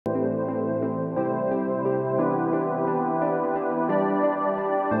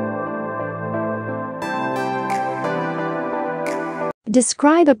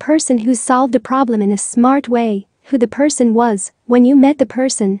Describe a person who solved a problem in a smart way, who the person was, when you met the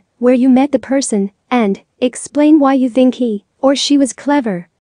person, where you met the person, and explain why you think he or she was clever.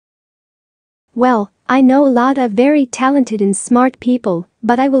 Well, I know a lot of very talented and smart people,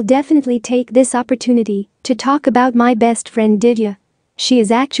 but I will definitely take this opportunity to talk about my best friend Divya. She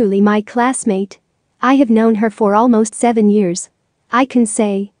is actually my classmate. I have known her for almost 7 years. I can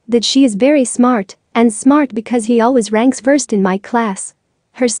say that she is very smart, and smart because he always ranks first in my class.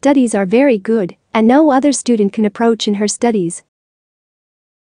 Her studies are very good, and no other student can approach in her studies.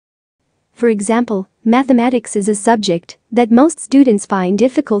 For example, mathematics is a subject that most students find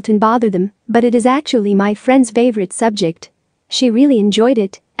difficult and bother them, but it is actually my friend's favorite subject. She really enjoyed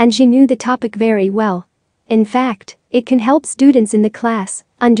it, and she knew the topic very well. In fact, it can help students in the class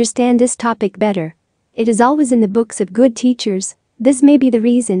understand this topic better. It is always in the books of good teachers. This may be the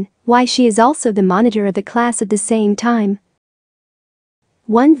reason why she is also the monitor of the class at the same time.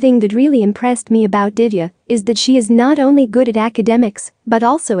 One thing that really impressed me about Divya is that she is not only good at academics but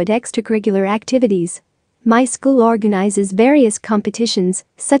also at extracurricular activities. My school organizes various competitions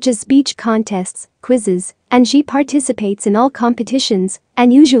such as speech contests, quizzes, and she participates in all competitions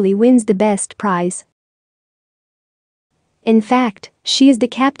and usually wins the best prize. In fact, she is the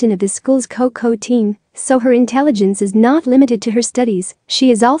captain of the school's Coco team, so her intelligence is not limited to her studies.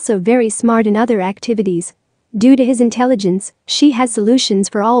 She is also very smart in other activities. Due to his intelligence, she has solutions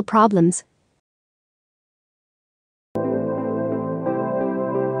for all problems.